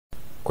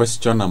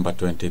Question number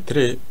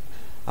 23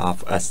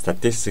 of a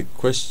statistic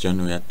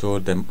question. We are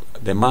told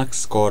the marks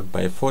scored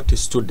by 40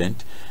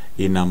 students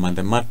in a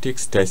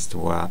mathematics test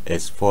were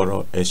as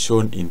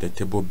shown in the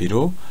table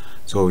below.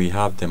 So we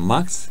have the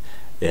marks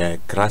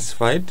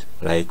classified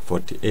like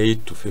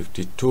 48 to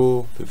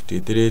 52,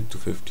 53 to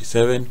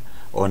 57,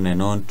 on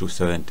and on to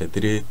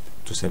 73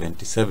 to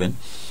 77.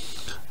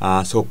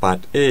 So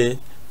part A,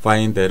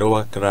 find the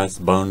lower class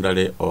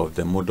boundary of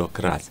the middle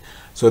class.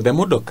 So the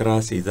middle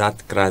class is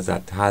that class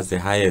that has the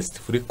highest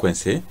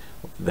frequency.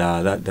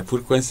 The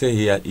frequency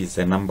here is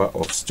the number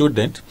of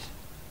students.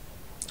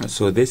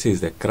 So this is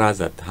the class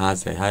that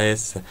has the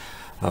highest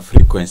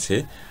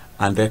frequency,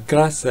 and the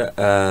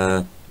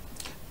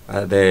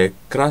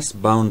class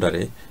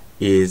boundary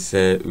is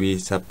we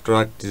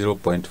subtract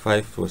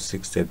 0.5 for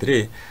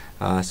 63.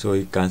 So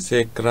you can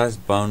say class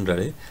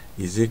boundary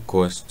is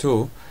equals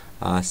to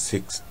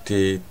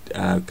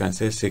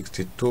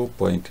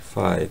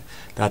 62.5.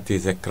 That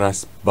is a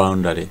class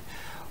boundary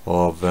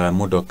of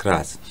middle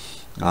class.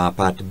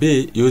 Part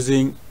B,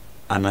 using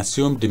an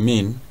assumed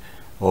mean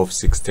of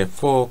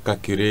 64,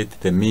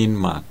 calculate the mean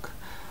mark,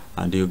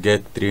 and you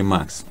get 3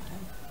 marks.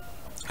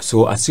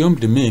 So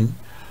assumed mean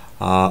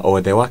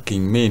or the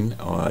working mean,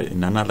 or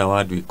in another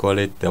word we call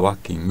it the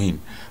working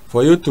mean.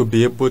 For you to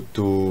be able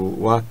to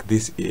work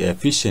this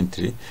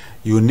efficiently,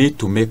 you need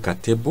to make a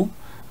table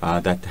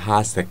that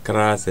has the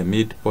class, the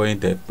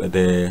midpoint,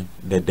 the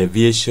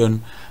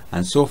deviation,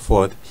 and so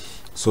forth,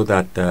 so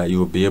that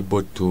you'll be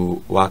able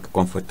to work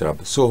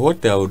comfortable. So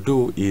what I will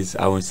do is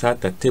I will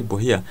insert a table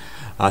here.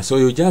 So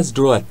you just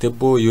draw a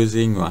table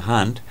using your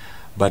hand,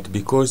 but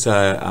because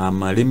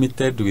I'm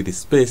limited with the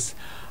space,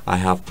 I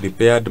have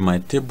prepared my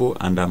table,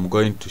 and I'm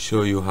going to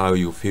show you how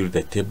you fill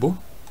the table.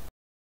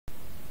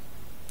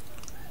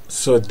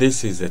 So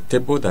this is a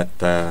table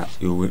that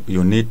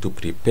you need to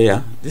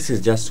prepare. This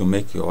is just to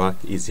make your work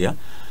easier.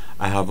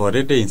 I have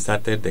already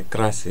inserted the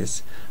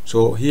classes.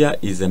 So here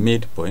is the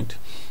midpoint,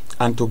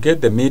 and to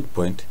get the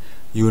midpoint,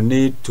 you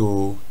need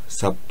to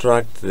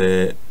subtract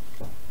the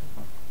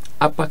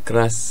upper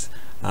class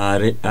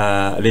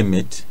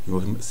limit.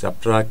 You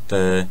subtract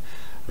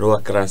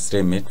lower class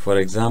limit. For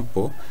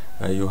example,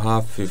 you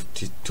have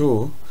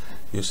 52,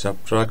 you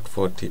subtract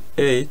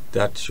 48,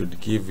 that should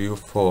give you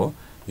 4.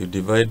 You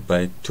divide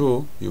by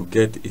 2, you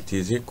get it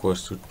is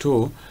equals to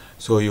 2.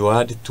 So you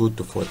add 2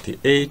 to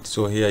 48,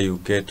 so here you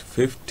get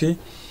 50.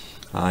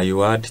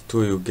 You add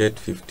 2, you get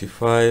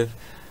 55.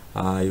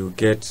 You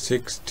get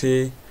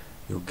 60,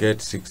 you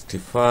get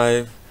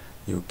 65,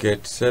 you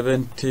get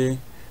 70,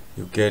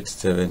 you get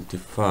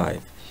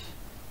 75.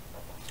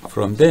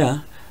 From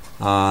there,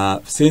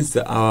 since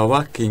our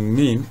working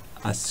mean,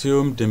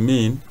 assumed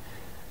mean,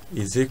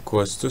 is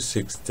equals to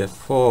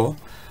 64,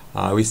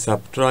 we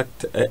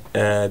subtract,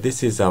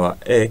 this is our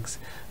x,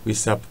 we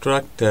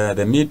subtract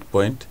the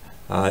midpoint.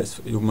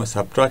 You must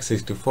subtract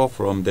 64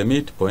 from the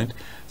midpoint.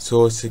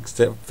 So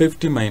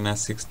 50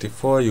 minus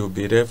 64, you'll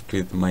be left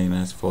with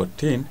minus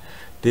 14.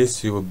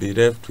 This you will be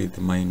left with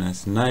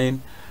minus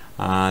 9.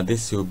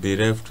 This you'll be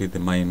left with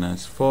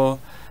minus 4.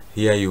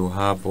 Here you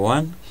have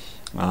 1.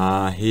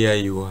 Here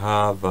you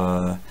have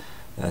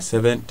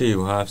 70,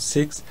 you have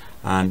 6,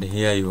 and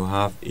here you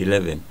have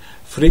 11.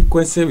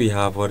 Frequency we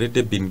have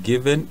already been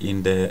given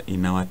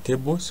in our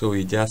table, so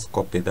we just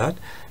copy that.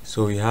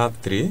 So we have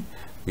 3,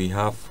 we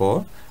have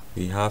 4,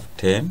 we have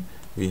 10,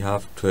 we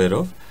have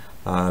 12,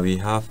 we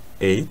have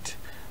 8,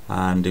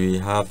 and we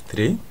have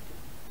 3.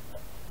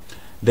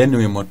 Then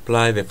we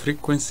multiply the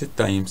frequency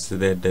times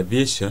the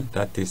deviation,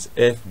 that is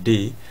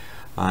FD,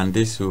 and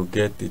this you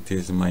get, it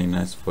is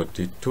minus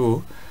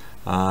 42.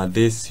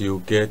 This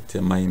you get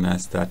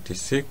minus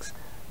 36.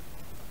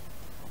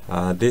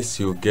 This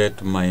you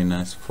get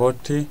minus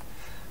 40.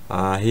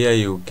 Here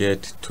you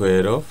get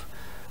 12.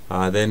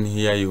 Then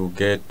here you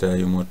get,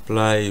 you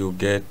multiply, you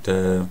get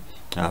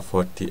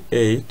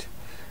 48.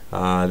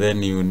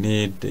 Then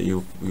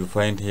you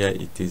find here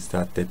it is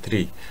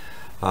 33.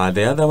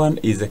 The other one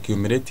is the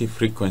cumulative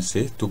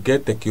frequency. To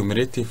get the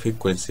cumulative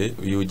frequency,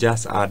 you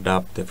just add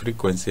up the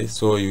frequency.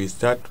 So you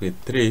start with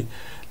 3.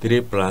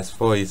 3 plus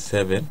 4 is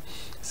 7.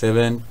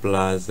 7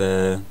 plus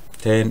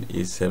 10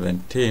 is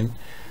 17.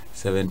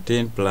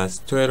 17 plus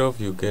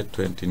 12, you get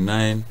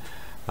 29.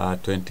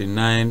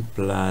 29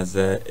 plus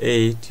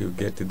 8, you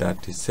get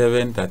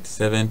 37.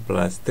 37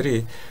 plus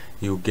 3,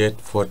 you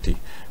get 40.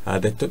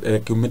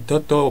 The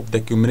total of the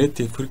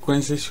cumulative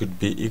frequency should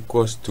be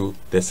equals to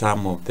the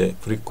sum of the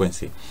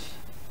frequency.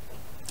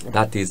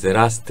 That is the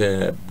last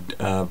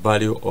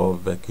value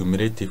of the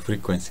cumulative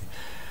frequency.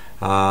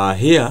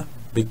 Here,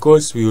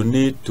 because we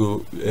need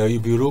to,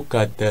 if you look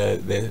at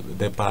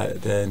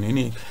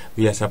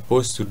we are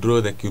supposed to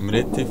draw the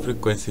cumulative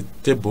frequency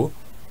table.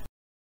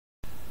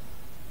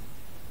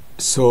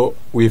 So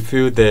we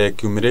fill the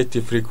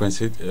cumulative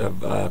frequency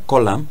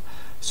column.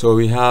 So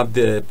we have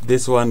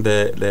this one,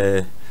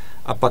 the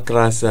upper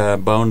class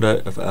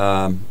boundary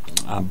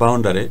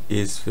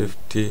is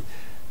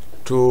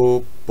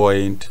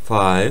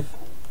 52.5.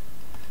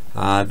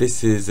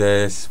 This is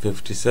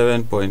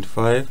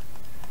 57.5.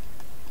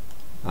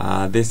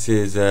 This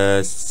is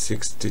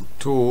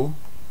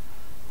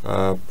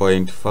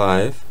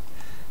 62.5.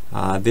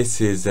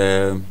 This is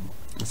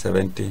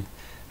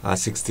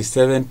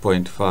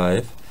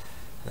 67.5.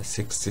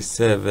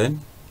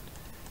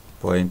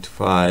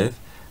 67.5.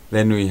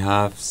 Then we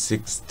have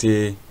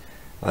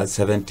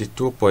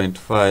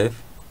 72.5,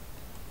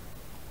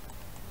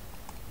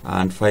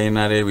 and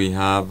finally we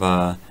have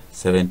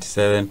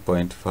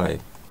 77.5.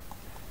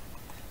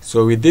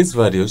 So with these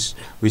values,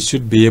 we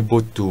should be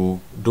able to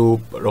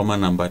do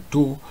Roman number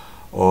 2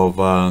 of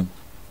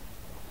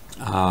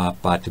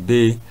part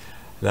B,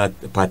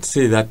 part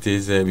C, that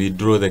is we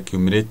draw the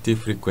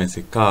cumulative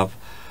frequency curve.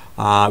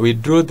 We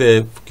draw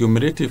the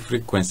cumulative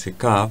frequency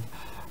curve.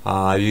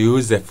 We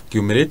use the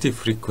cumulative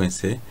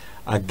frequency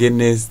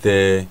against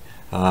the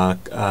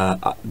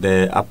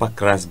upper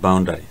class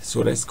boundary.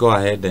 So let's go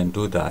ahead and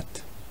do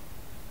that.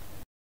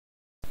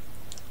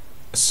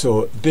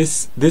 So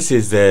this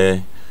is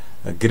the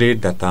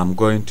grid that I'm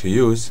going to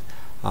use.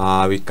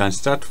 We can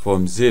start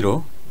from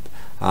 0.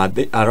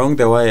 Along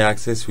the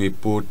y-axis we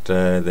put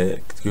the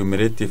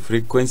cumulative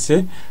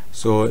frequency.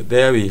 So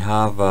there we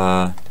have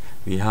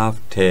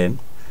 10,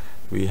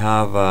 we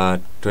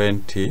have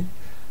 20,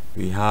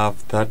 we have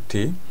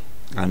 30,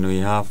 and we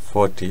have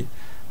 40.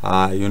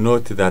 You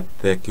note that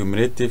the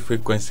cumulative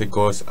frequency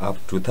goes up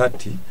to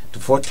 40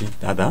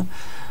 rather.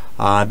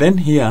 Then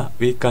here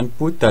we can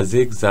put a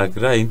zigzag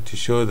line to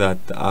show that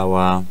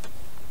our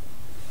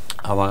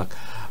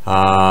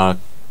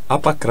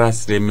upper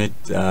class limit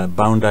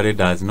boundary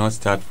does not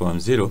start from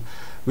 0.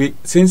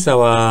 Since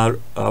our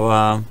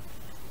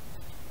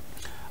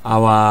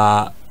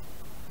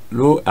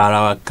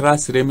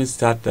class limit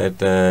start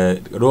at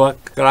lower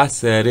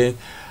class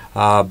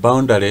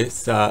boundary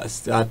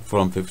start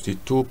from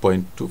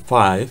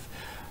 52.25,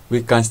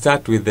 we can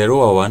start with the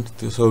lower one.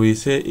 So we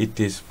say it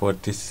is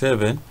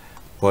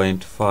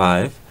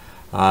 47.5,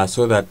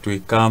 so that we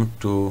come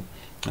to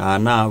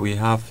now we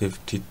have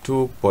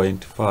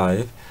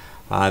 52.5,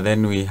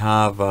 then we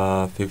have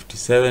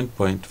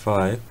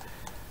 57.5,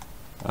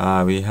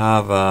 we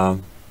have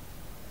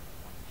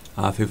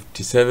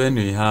 57,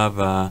 we have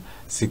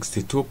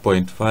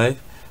 62.5,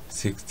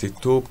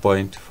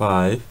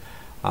 62.5,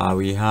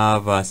 we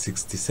have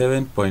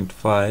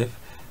 67.5,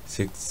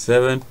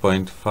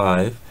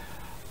 67.5,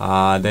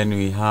 then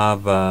we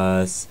have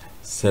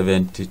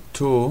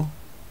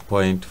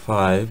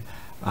 72.5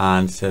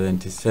 and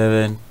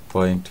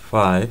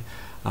 77.5,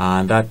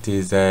 and that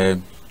is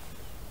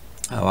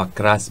our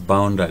class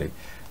boundary.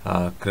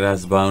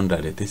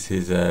 This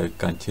is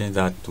can change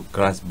that to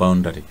class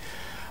boundary,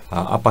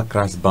 upper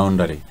class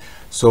boundary.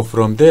 So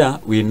from there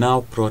we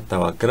now plot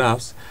our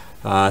graphs.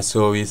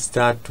 So we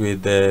start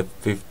with the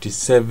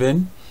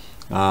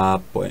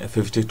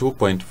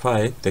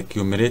 52.5. The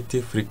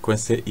cumulative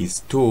frequency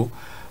is 2.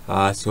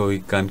 So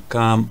we can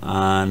come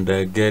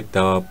and get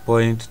our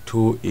point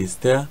 2 is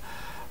there.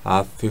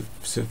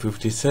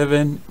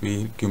 57,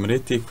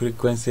 cumulative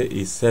frequency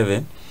is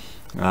 7.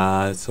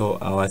 So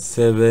our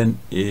 7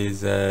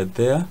 is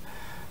there.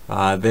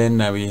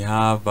 Then we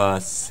have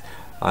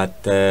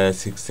at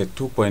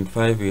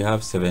 62.5 we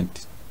have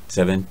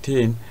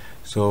 17.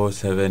 So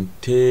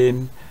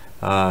 17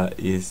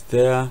 is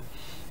there.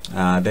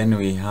 Then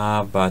we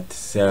have at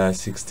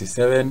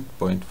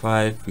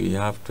 67.5 we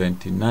have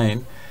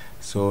 29.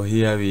 So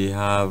here we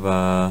have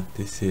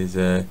this is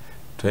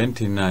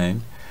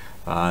 29.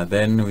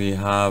 Then we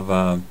have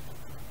that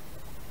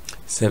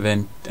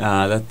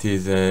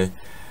is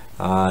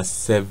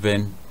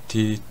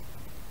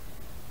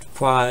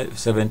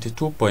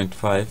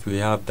 72.5. We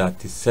have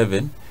that is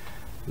 7.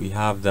 We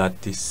have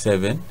that is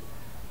 7.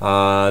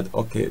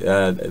 Okay,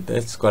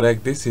 that's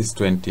correct. This is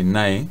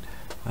 29,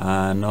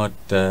 not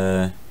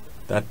that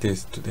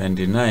is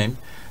 29.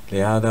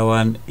 The other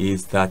one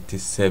is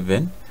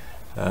 37.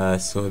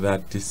 So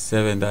that is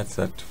 7, that's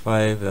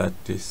 35, that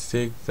is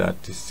 6,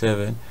 that is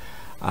 7,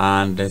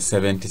 and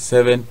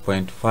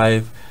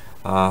 77.5.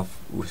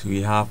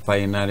 We have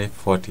finally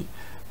 40.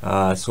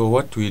 So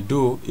what we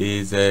do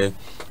is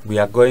we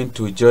are going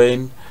to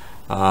join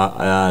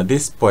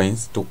these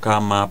points to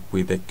come up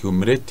with a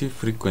cumulative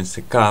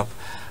frequency curve,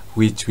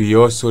 which we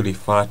also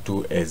refer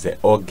to as the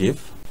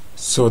ogive.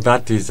 So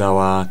that is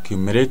our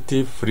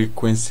cumulative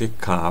frequency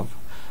curve,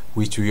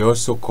 which we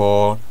also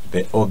call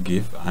the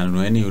ogive, and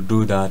when you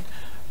do that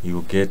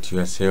you get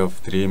yourself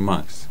 3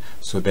 marks.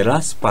 So the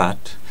last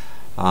part,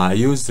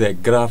 use the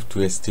graph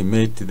to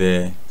estimate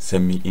the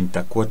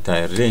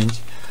semi-interquartile range.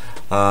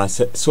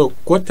 So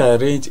quartile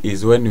range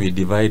is when we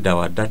divide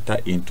our data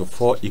into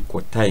 4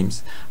 equal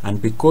times, and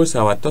because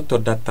our total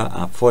data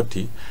are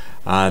 40,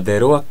 the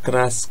lower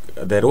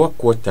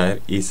quartile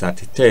is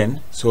at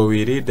 10. So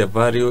we read the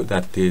value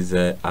that is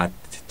at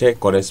 10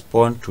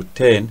 correspond to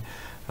 10,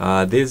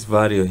 this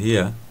value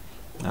here,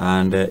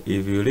 and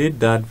if you read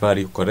that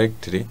value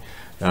correctly,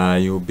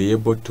 you'll be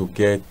able to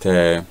get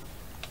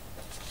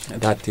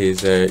that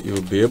is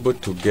you'll be able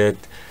to get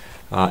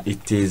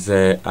it is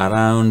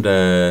around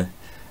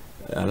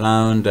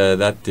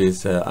that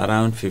is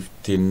around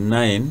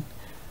 59.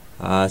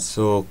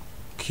 So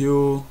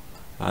Q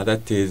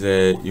that is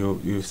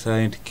you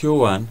find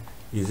Q1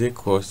 is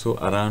equal to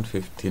around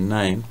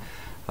 59.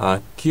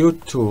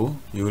 Q2,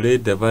 you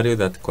read the value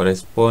that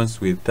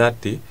corresponds with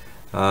 30.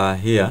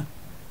 Here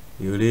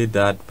you read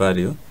that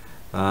value,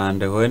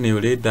 and when you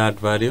read that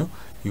value,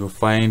 you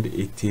find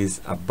it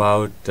is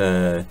about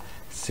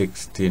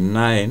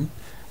 69.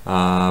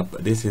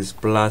 This is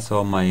plus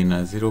or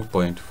minus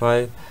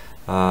 0.5,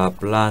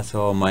 plus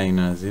or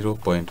minus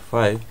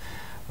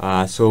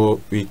 0.5. So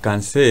we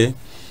can say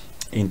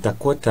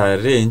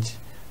interquartile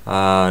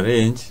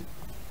range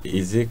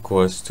is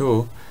equals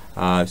to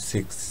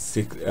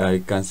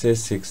you can say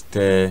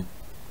 60.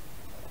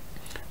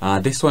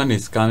 This one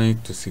is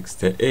coming to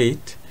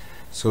 68,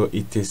 so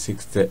it is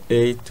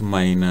 68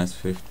 minus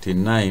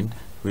 59,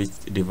 which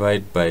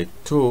divide by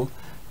 2,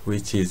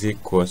 which is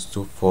equals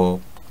to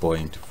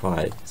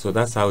 4.5. So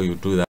that's how you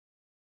do that.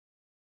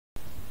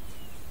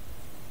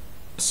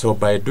 So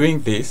by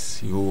doing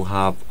this, you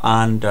have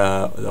earned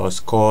or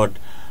scored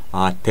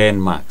 10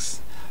 marks.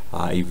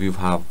 If you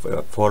have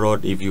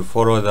followed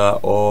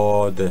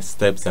all the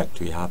steps that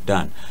we have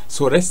done.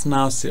 So let's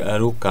now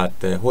look at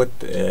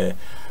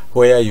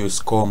where you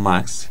score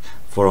marks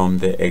from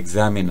the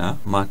examiner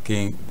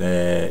marking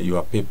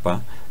your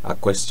paper a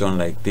question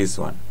like this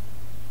one.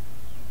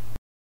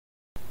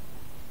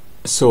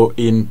 So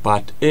in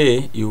part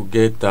A, you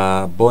get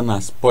a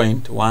bonus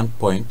point, 1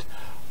 point,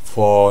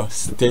 for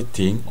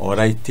stating or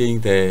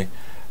writing the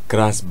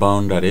class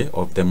boundary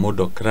of the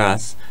model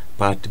class.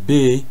 Part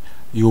B,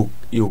 you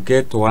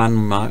get one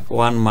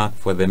mark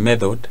for the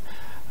method,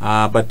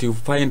 but you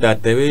find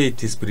that the way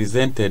it is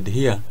presented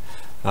here,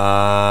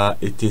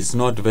 it is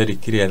not very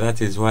clear.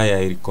 That is why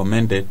I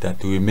recommended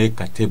that we make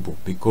a table,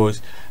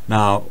 because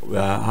now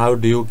how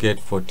do you get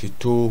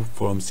 42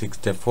 from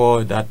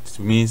 64? That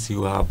means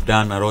you have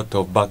done a lot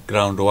of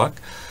background work,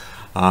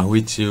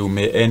 which you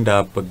may end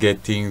up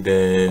getting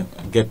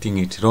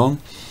it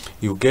wrong.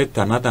 You get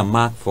another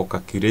mark for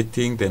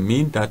calculating the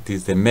mean, that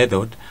is the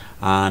method,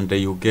 and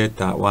you get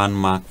 1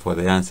 mark for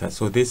the answer.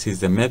 So this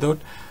is the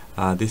method,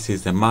 this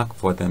is the mark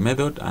for the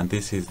method, and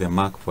this is the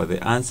mark for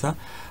the answer.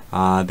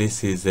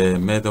 This is the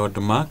method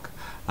mark,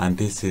 and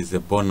this is the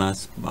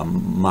bonus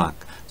mark.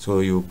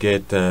 So you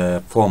get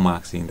 4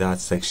 marks in that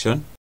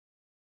section.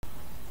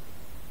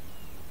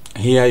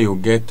 Here you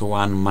get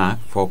 1 mark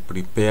for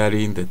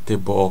preparing the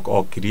table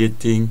or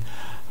creating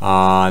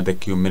the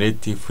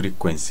cumulative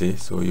frequency,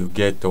 so you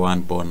get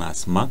 1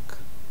 bonus mark.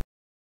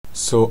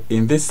 So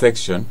in this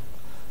section,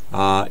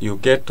 you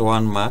get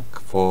 1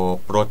 mark for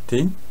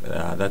plotting,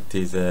 that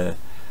is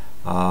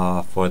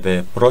for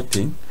the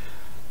plotting,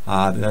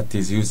 that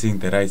is using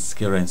the right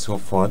scale and so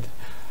forth.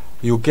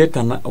 You get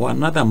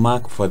another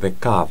mark for the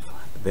curve,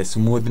 the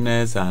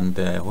smoothness, and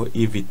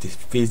if it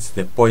fits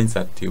the points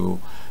that you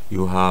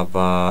have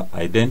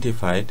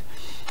identified.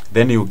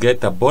 Then you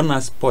get a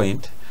bonus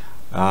point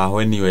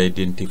when you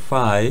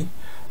identify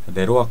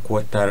the lower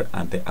quartile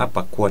and the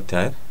upper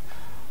quartile.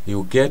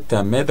 You get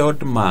a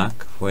method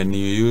mark when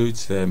you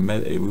use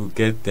you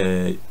get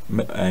the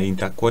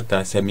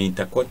interquartile,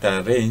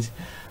 semi-interquartile range.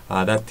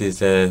 That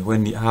is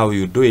how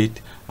you do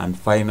it. And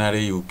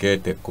finally, you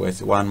get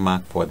 1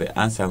 mark for the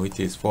answer, which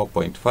is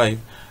 4.5,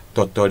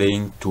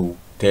 totaling to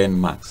 10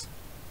 marks.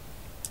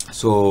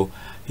 So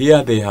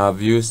here they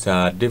have used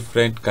a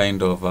different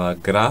kind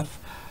of graph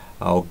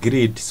or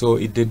grid, so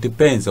it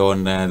depends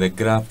on the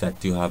graph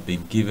that you have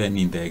been given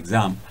in the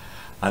exam.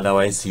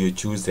 Otherwise, you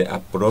choose the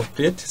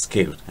appropriate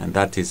scale, and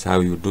that is how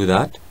you do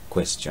that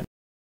question.